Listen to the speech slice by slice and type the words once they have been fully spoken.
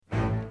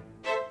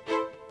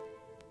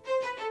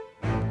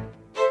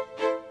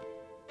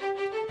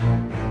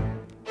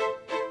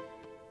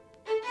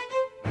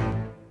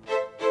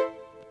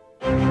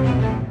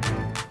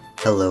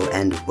Hello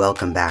and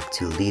welcome back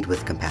to Lead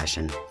with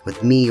Compassion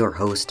with me, your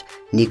host,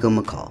 Nico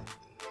McCall.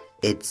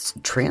 It's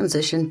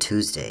Transition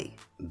Tuesday,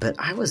 but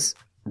I was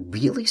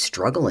really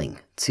struggling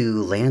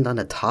to land on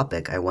a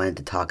topic I wanted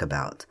to talk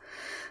about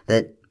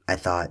that I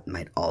thought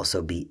might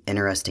also be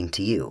interesting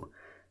to you.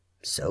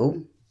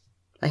 So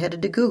I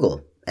headed to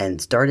Google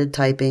and started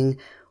typing,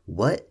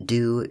 "What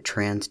do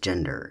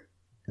transgender?"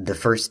 The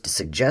first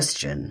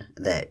suggestion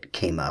that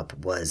came up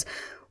was,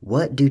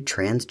 "What do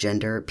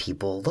transgender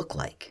people look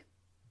like?"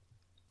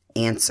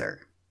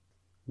 Answer: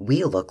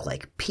 we look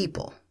like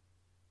people.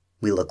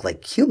 We look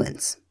like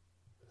humans.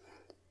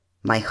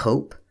 My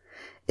hope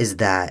is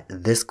that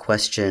this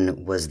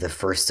question was the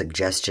first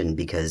suggestion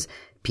because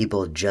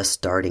people just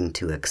starting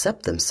to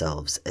accept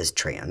themselves as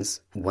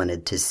trans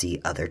wanted to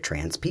see other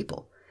trans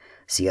people,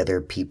 see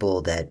other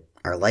people that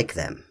are like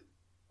them,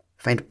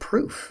 find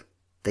proof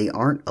they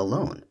aren't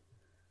alone,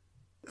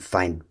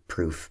 find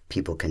proof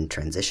people can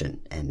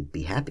transition and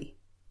be happy.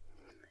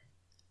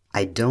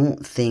 I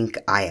don't think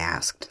I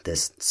asked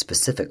this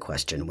specific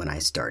question when I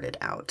started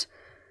out,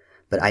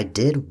 but I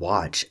did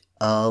watch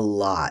a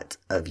lot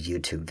of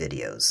YouTube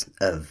videos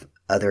of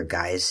other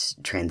guys'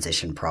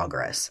 transition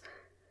progress.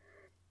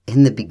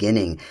 In the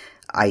beginning,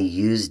 I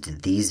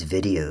used these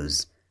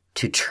videos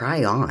to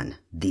try on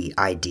the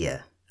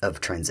idea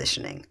of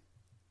transitioning.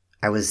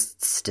 I was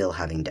still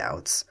having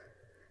doubts,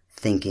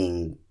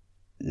 thinking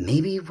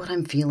maybe what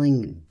I'm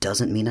feeling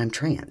doesn't mean I'm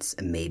trans,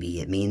 and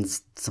maybe it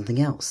means something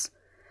else.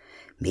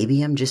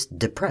 Maybe I'm just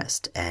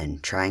depressed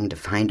and trying to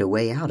find a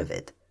way out of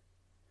it.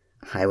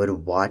 I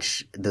would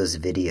watch those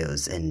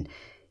videos and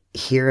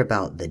hear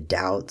about the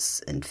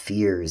doubts and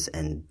fears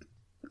and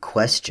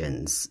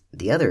questions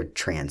the other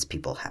trans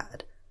people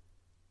had.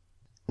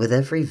 With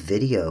every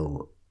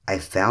video, I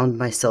found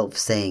myself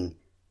saying,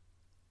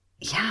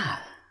 "Yeah,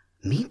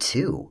 me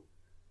too."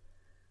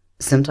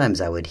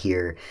 Sometimes I would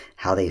hear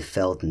how they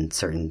felt in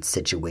certain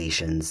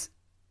situations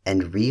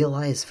and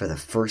realize for the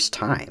first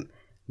time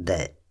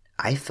that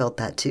I felt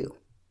that too.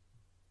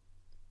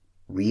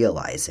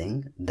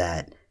 Realizing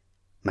that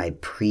my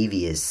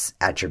previous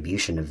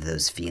attribution of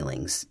those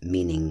feelings,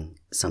 meaning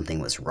something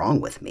was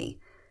wrong with me,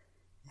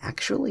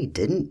 actually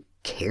didn't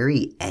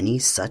carry any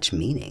such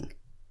meaning.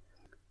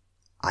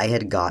 I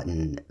had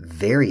gotten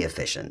very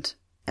efficient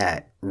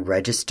at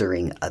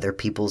registering other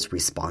people's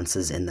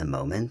responses in the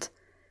moment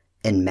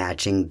and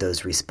matching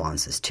those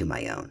responses to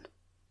my own.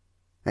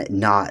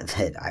 Not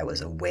that I was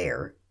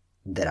aware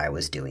that I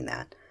was doing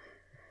that.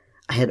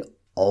 I had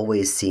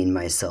always seen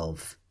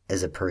myself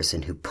as a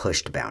person who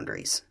pushed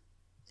boundaries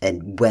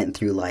and went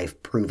through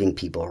life proving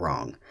people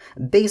wrong.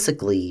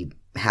 Basically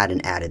had an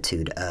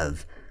attitude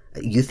of,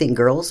 you think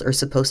girls are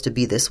supposed to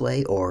be this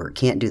way or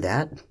can't do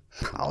that?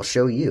 I'll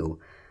show you.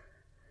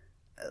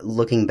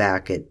 Looking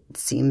back, it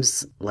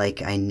seems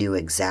like I knew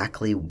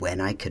exactly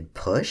when I could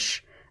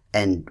push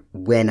and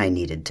when I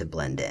needed to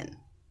blend in.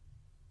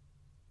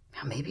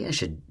 Now, maybe I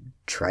should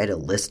try to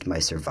list my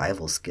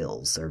survival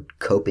skills or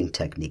coping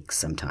techniques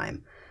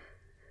sometime.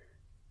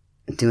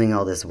 Doing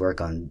all this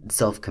work on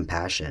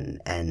self-compassion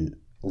and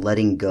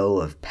letting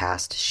go of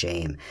past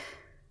shame,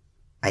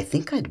 I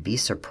think I'd be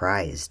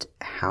surprised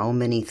how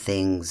many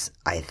things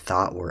I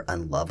thought were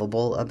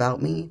unlovable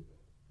about me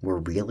were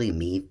really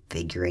me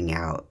figuring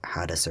out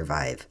how to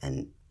survive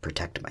and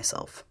protect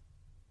myself.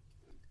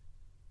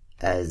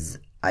 As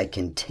I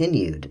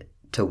continued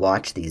to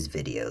watch these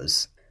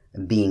videos,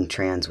 being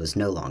trans was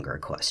no longer a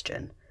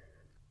question.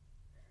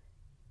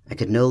 I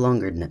could no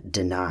longer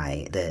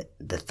deny that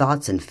the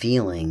thoughts and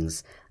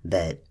feelings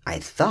that I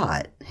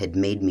thought had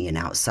made me an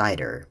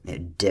outsider,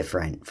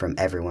 different from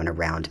everyone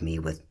around me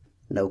with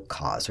no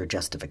cause or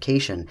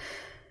justification,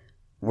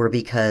 were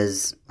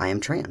because I am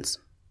trans.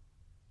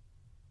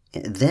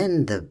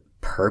 Then the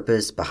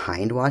purpose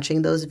behind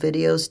watching those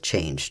videos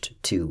changed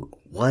to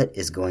what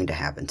is going to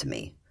happen to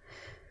me.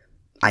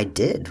 I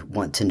did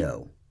want to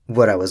know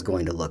what I was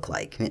going to look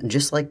like,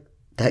 just like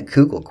that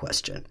Google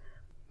question.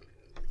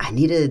 I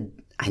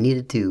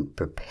needed to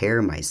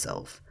prepare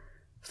myself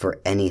for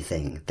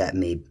anything that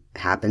may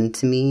happen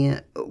to me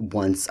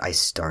once I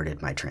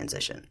started my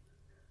transition.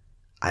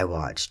 I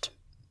watched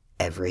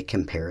every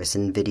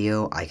comparison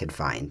video I could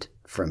find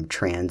from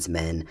trans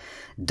men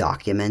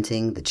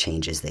documenting the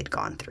changes they'd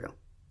gone through.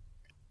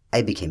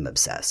 I became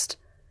obsessed,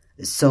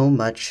 so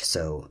much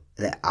so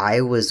that I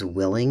was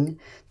willing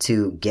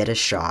to get a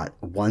shot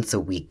once a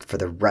week for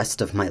the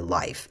rest of my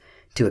life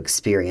to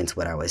experience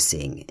what I was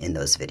seeing in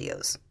those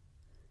videos.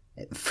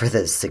 For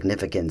the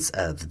significance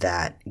of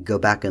that, go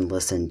back and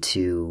listen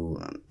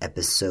to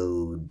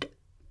episode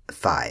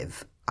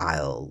 5.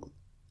 I'll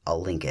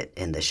link it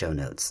in the show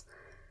notes.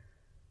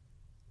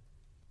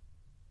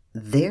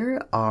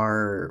 There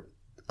are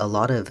a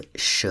lot of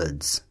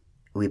shoulds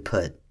we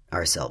put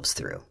ourselves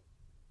through.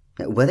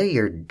 Whether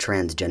you're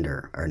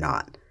transgender or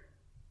not,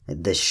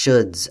 the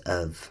shoulds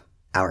of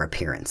our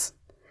appearance.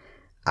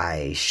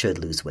 I should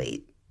lose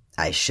weight.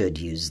 I should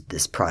use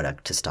this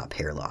product to stop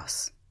hair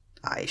loss.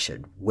 I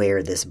should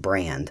wear this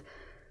brand.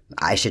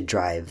 I should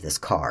drive this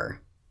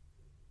car.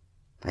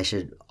 I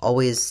should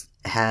always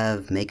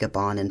have makeup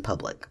on in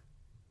public.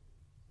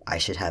 I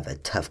should have a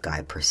tough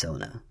guy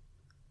persona.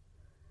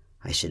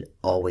 I should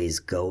always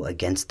go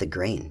against the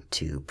grain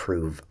to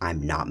prove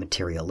I'm not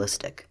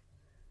materialistic.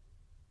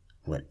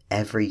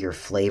 Whatever your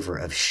flavor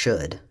of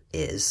should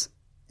is,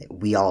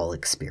 we all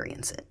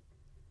experience it.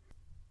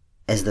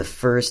 As the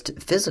first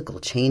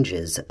physical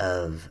changes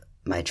of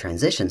my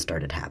transition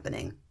started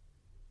happening,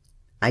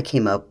 I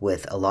came up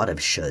with a lot of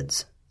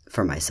shoulds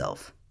for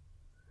myself.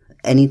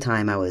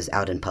 Anytime I was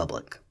out in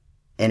public,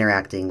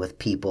 interacting with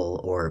people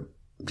or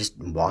just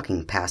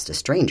walking past a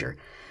stranger,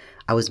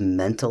 I was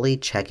mentally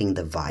checking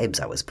the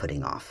vibes I was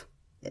putting off,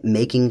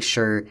 making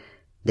sure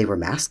they were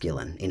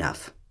masculine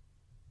enough.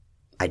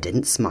 I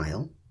didn't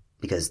smile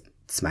because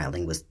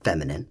smiling was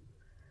feminine.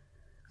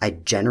 I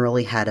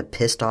generally had a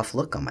pissed off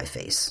look on my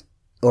face,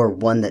 or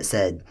one that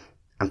said,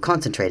 "I'm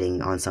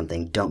concentrating on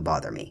something, don't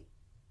bother me."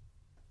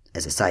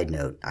 As a side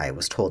note, I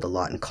was told a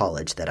lot in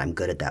college that I'm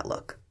good at that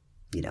look.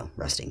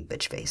 Resting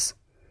bitch face.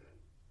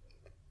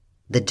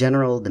 The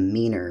general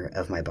demeanor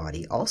of my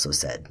body also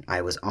said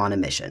I was on a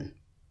mission.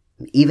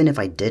 Even if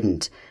I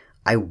didn't,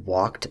 I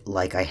walked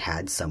like I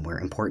had somewhere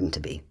important to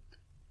be.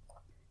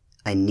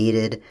 I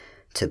needed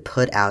to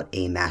put out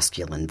a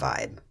masculine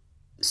vibe.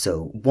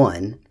 So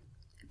 1,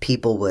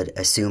 people would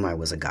assume I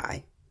was a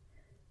guy.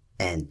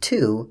 And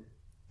 2,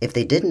 if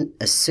they didn't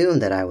assume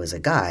that I was a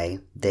guy,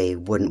 they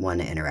wouldn't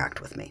want to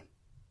interact with me.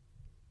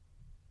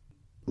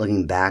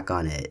 Looking back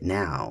on it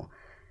now,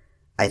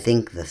 I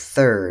think the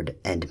third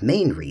and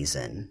main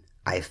reason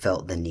I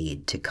felt the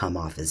need to come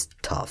off as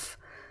tough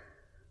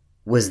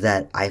was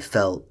that I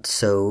felt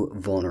so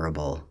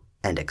vulnerable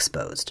and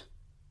exposed.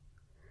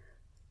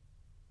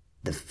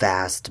 The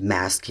fast,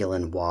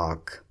 masculine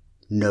walk,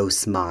 no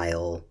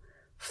smile,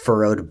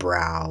 furrowed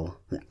brow,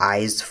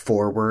 eyes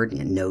forward,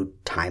 no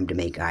time to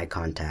make eye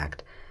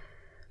contact,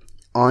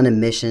 on a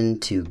mission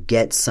to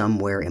get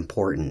somewhere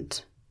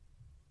important.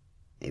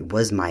 It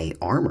was my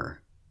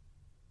armor.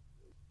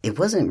 It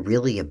wasn't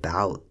really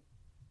about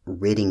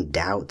ridding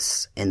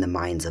doubts in the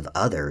minds of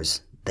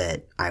others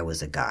that I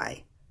was a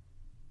guy.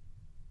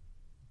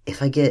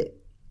 If I get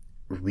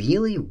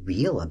really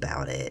real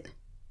about it,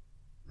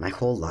 my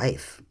whole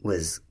life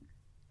was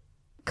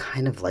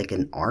kind of like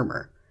an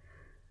armor.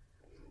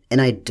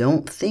 And I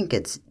don't think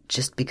it's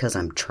just because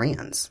I'm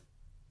trans.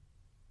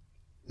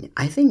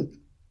 I think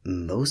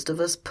most of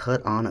us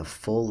put on a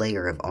full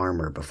layer of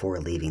armor before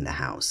leaving the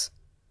house,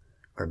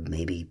 or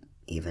maybe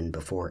even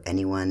before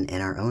anyone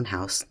in our own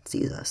house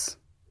sees us.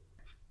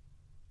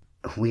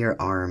 We are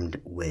armed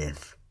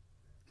with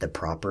the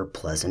proper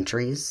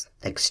pleasantries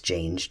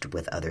exchanged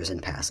with others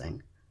in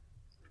passing,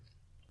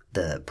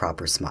 the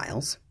proper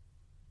smiles,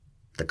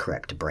 the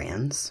correct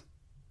brands,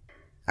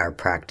 our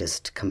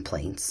practiced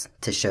complaints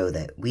to show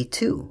that we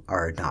too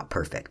are not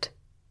perfect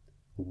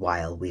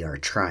while we are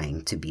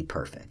trying to be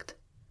perfect,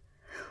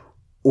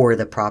 or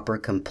the proper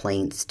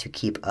complaints to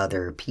keep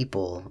other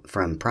people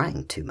from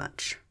prying too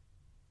much,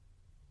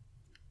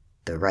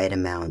 the right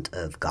amount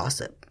of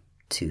gossip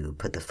to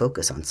put the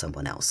focus on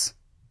someone else,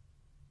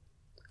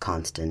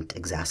 constant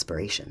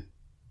exasperation,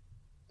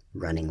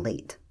 running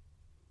late,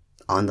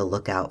 on the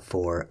lookout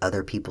for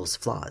other people's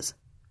flaws,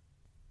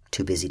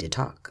 too busy to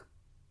talk,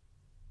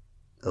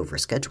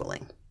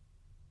 overscheduling.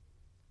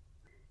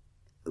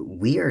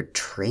 We are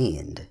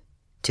trained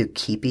to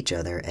keep each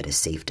other at a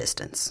safe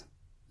distance,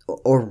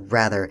 or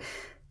rather,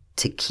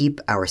 to keep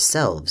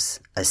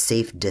ourselves a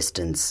safe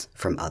distance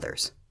from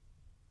others,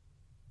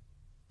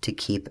 to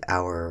keep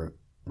our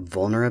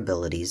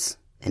vulnerabilities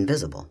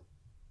invisible.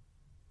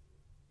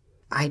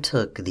 I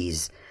took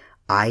these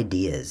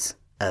ideas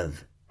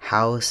of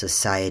how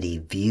society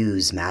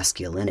views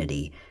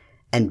masculinity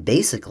and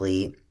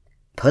basically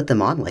put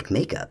them on like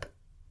makeup,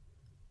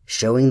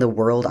 showing the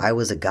world I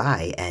was a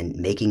guy and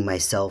making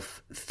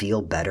myself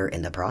feel better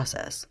in the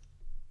process.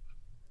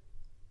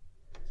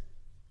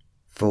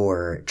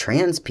 For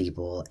trans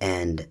people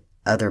and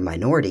other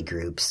minority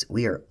groups,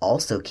 we are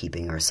also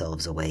keeping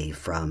ourselves away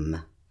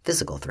from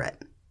physical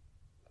threat.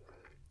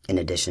 In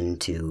addition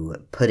to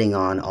putting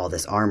on all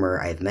this armor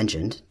I've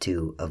mentioned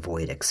to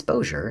avoid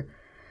exposure,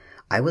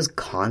 I was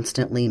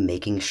constantly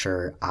making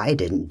sure I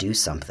didn't do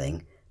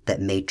something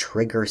that may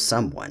trigger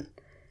someone.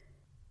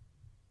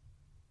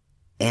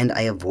 And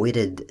I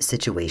avoided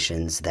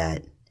situations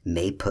that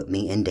may put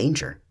me in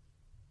danger.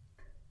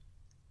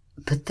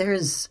 But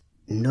there's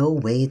no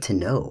way to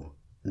know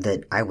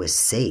that I was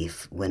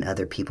safe when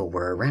other people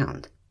were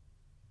around.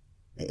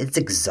 It's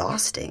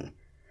exhausting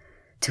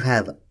to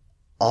have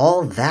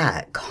all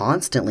that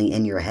constantly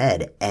in your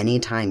head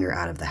anytime you're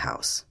out of the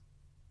house.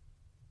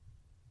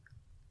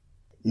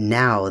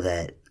 Now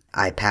that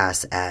I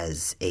pass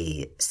as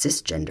a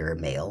cisgender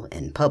male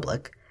in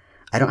public,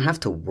 I don't have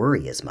to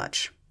worry as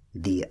much.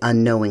 The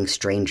unknowing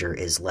stranger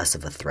is less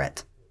of a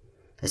threat,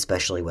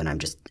 especially when I'm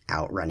just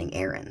out running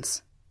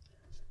errands.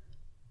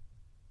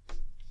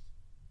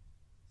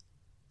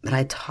 But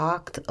I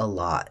talked a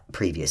lot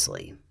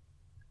previously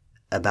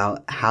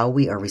about how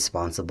we are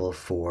responsible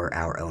for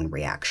our own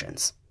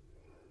reactions.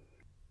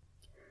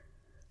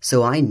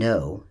 So I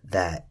know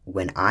that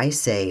when I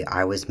say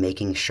I was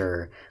making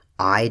sure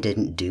I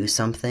didn't do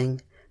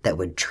something that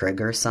would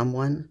trigger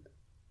someone,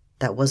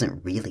 that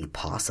wasn't really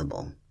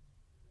possible.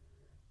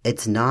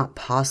 It's not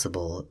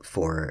possible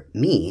for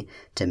me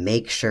to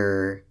make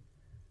sure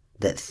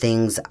that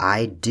things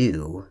I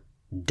do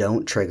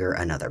don't trigger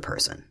another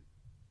person.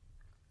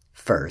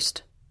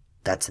 First,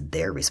 that's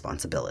their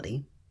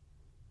responsibility.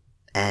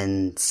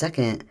 And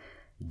second,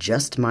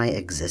 just my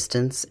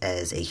existence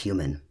as a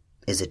human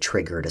is a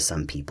trigger to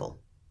some people.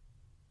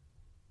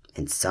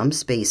 In some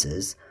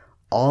spaces,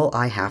 all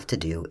I have to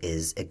do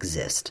is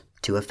exist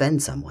to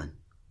offend someone,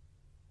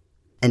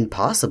 and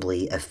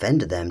possibly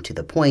offend them to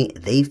the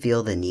point they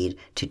feel the need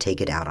to take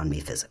it out on me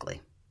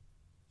physically.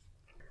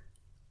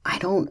 I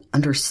don't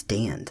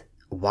understand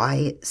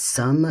why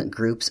some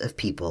groups of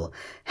people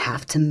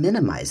have to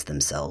minimize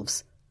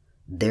themselves,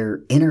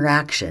 their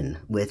interaction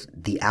with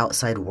the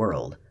outside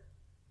world,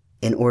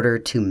 in order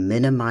to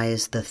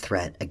minimize the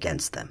threat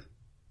against them.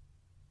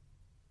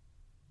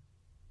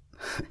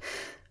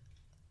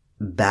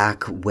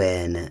 Back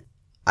when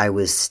I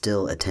was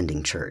still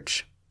attending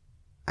church,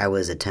 I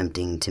was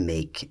attempting to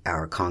make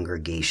our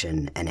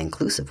congregation an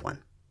inclusive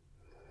one.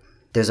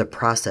 There's a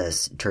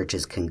process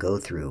churches can go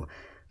through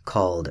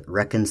called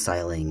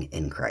reconciling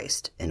in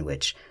Christ, in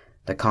which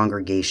the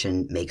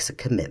congregation makes a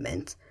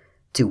commitment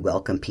to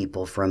welcome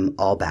people from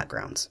all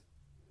backgrounds.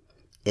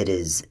 It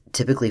is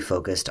typically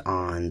focused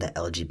on the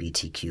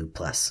LGBTQ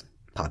plus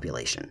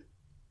population.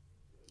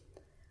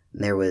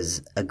 There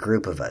was a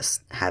group of us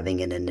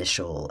having an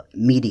initial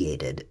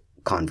mediated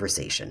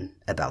conversation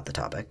about the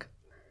topic.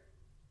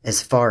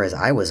 As far as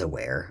I was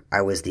aware,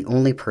 I was the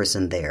only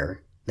person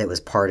there that was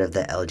part of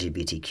the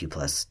LGBTQ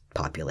plus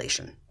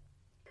population.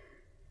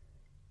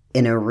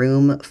 In a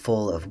room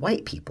full of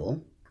white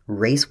people,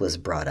 race was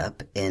brought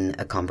up in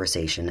a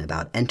conversation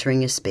about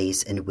entering a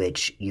space in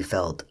which you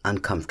felt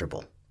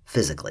uncomfortable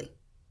physically.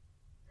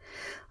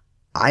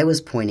 I was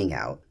pointing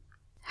out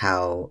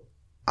how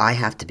I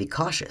have to be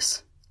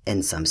cautious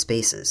in some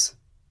spaces.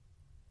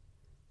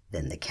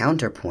 Then the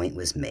counterpoint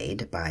was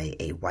made by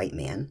a white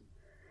man,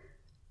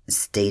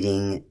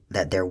 stating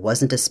that there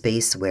wasn't a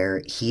space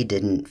where he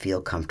didn't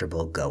feel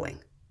comfortable going.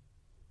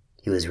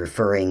 He was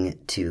referring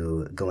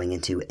to going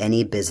into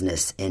any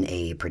business in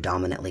a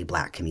predominantly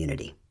black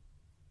community.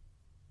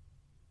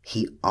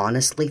 He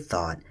honestly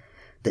thought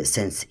that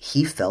since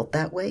he felt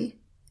that way,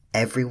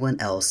 everyone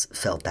else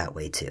felt that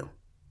way too.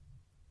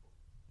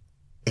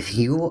 If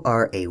you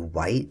are a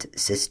white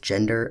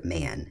cisgender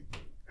man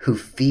who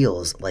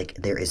feels like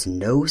there is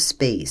no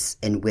space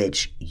in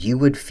which you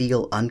would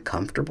feel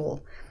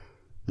uncomfortable,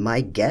 my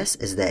guess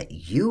is that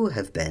you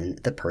have been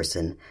the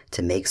person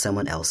to make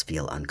someone else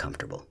feel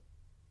uncomfortable.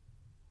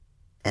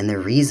 And the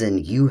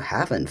reason you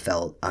haven't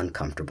felt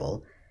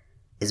uncomfortable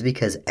is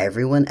because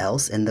everyone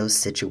else in those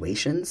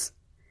situations,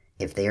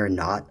 if they are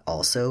not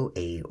also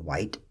a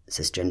white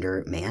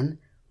cisgender man,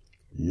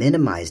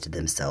 minimized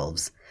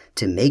themselves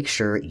to make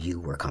sure you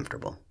were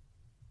comfortable.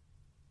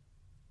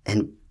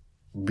 And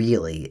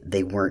really,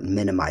 they weren't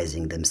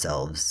minimizing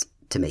themselves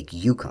to make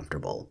you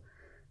comfortable.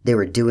 They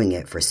were doing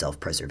it for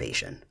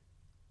self-preservation.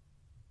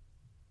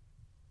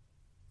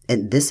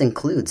 And this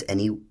includes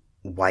any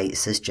white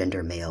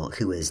cisgender male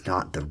who is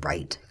not the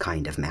right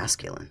kind of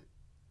masculine.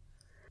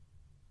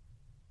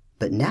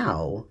 But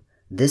now,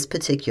 this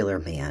particular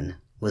man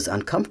was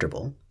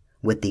uncomfortable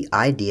with the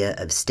idea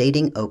of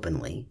stating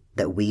openly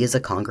that we as a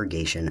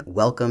congregation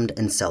welcomed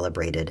and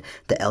celebrated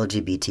the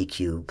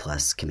LGBTQ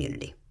plus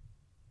community.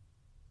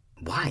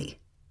 Why?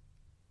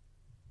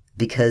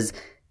 Because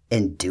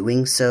in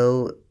doing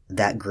so,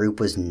 that group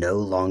was no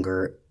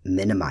longer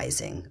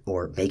minimizing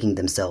or making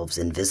themselves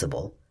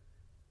invisible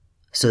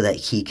so that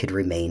he could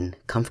remain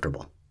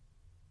comfortable.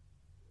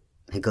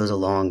 It goes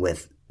along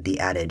with the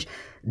adage,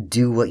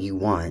 do what you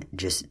want,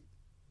 just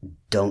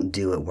don't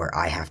do it where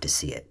I have to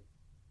see it.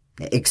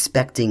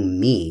 Expecting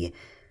me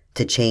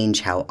to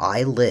change how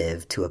I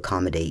live to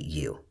accommodate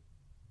you,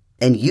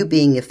 and you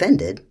being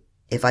offended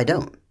if I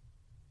don't.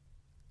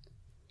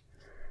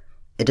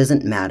 It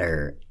doesn't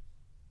matter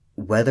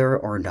whether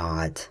or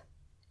not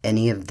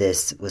any of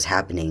this was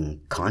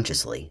happening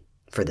consciously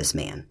for this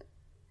man.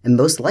 And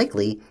most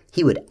likely,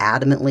 he would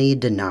adamantly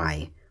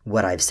deny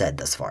what I've said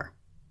thus far.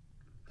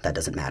 That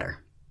doesn't matter.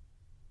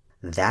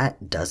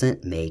 That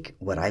doesn't make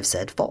what I've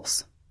said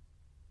false.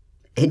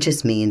 It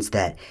just means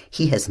that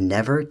he has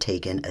never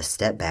taken a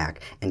step back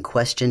and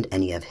questioned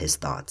any of his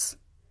thoughts.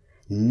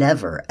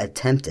 Never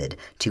attempted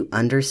to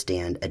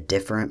understand a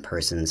different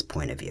person's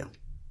point of view.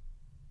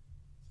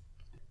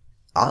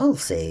 I'll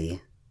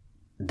say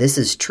this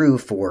is true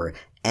for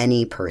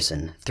any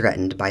person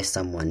threatened by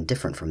someone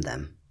different from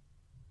them.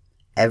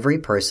 Every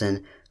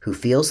person who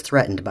feels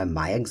threatened by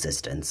my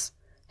existence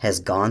has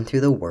gone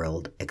through the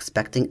world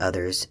expecting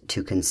others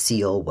to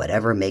conceal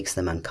whatever makes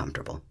them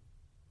uncomfortable,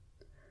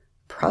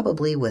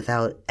 probably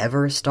without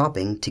ever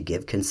stopping to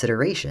give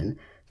consideration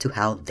to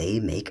how they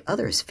make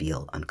others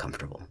feel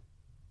uncomfortable.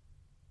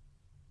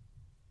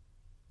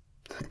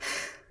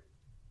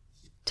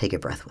 Take a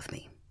breath with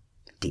me.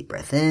 Deep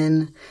breath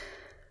in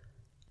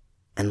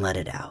and let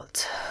it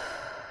out.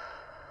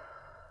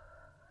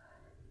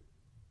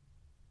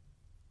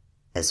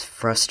 As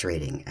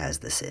frustrating as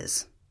this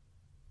is,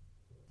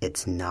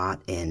 it's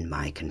not in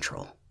my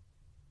control.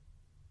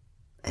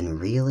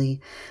 And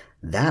really,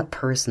 that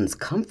person's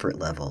comfort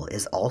level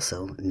is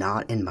also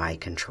not in my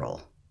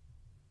control.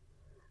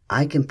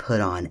 I can put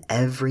on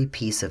every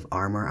piece of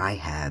armor I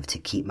have to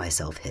keep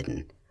myself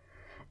hidden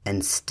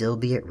and still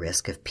be at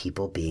risk of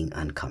people being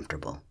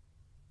uncomfortable.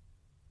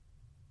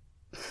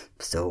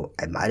 So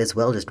I might as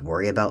well just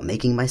worry about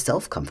making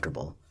myself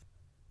comfortable.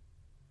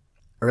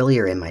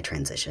 Earlier in my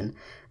transition,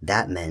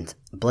 that meant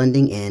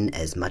blending in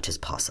as much as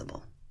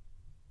possible.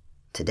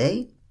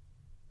 Today,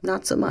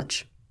 not so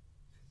much.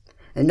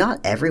 And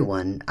not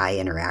everyone I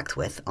interact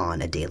with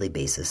on a daily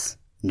basis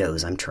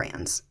knows I'm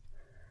trans.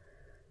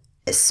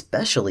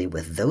 Especially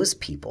with those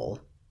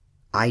people,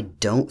 I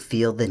don't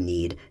feel the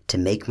need to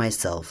make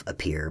myself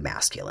appear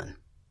masculine.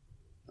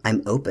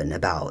 I'm open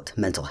about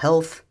mental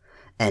health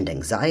and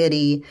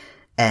anxiety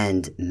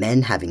and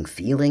men having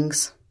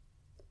feelings.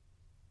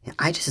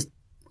 I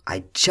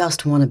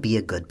just want to be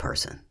a good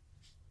person.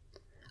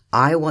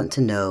 I want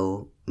to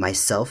know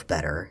myself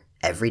better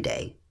every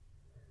day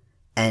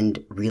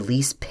and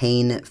release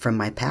pain from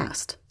my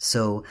past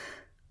so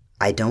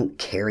I don't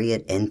carry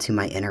it into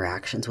my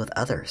interactions with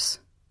others.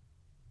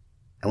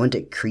 I want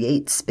to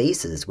create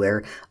spaces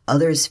where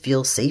others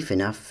feel safe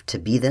enough to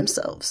be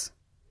themselves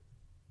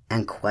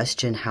and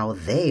question how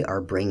they are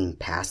bringing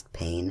past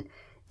pain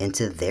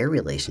into their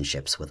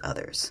relationships with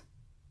others.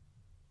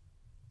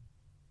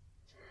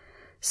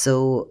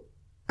 So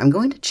I'm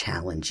going to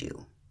challenge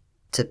you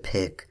to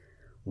pick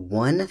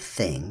one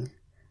thing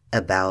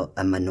about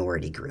a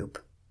minority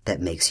group that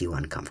makes you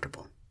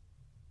uncomfortable.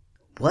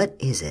 What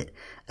is it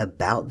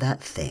about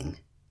that thing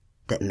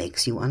that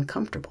makes you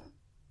uncomfortable?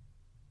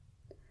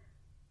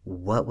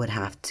 What would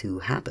have to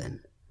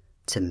happen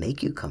to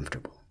make you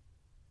comfortable?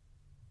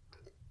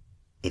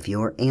 If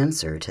your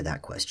answer to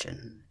that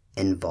question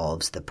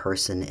involves the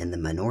person in the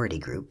minority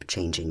group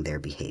changing their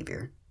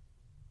behavior,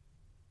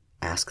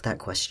 ask that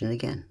question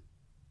again.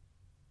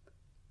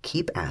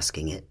 Keep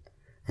asking it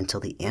until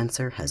the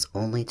answer has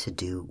only to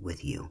do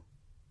with you.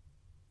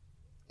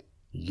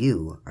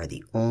 You are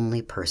the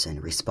only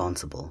person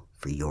responsible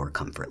for your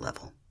comfort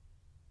level.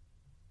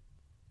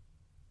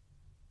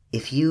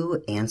 If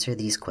you answer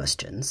these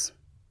questions,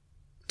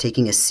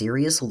 taking a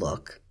serious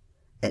look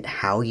at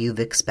how you've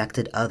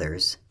expected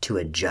others to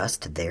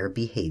adjust their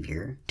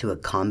behavior to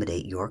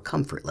accommodate your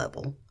comfort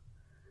level,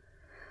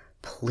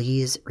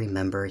 please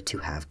remember to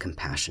have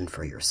compassion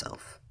for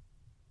yourself.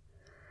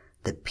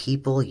 The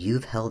people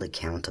you've held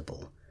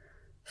accountable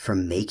for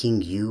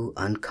making you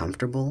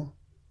uncomfortable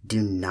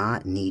do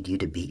not need you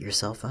to beat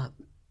yourself up.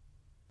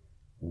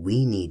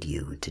 We need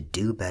you to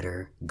do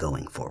better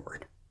going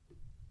forward.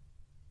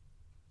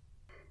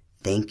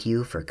 Thank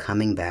you for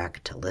coming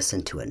back to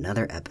listen to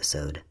another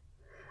episode.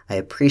 I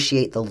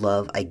appreciate the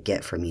love I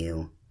get from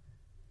you.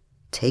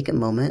 Take a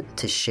moment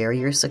to share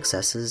your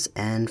successes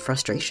and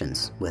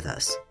frustrations with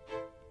us.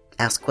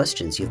 Ask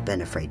questions you've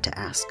been afraid to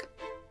ask.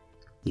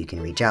 You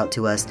can reach out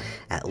to us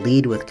at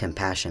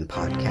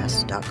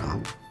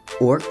leadwithcompassionpodcast.com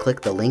or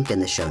click the link in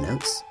the show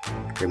notes.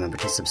 Remember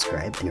to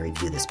subscribe and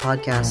review this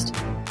podcast.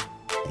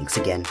 Thanks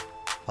again.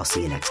 I'll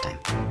see you next time.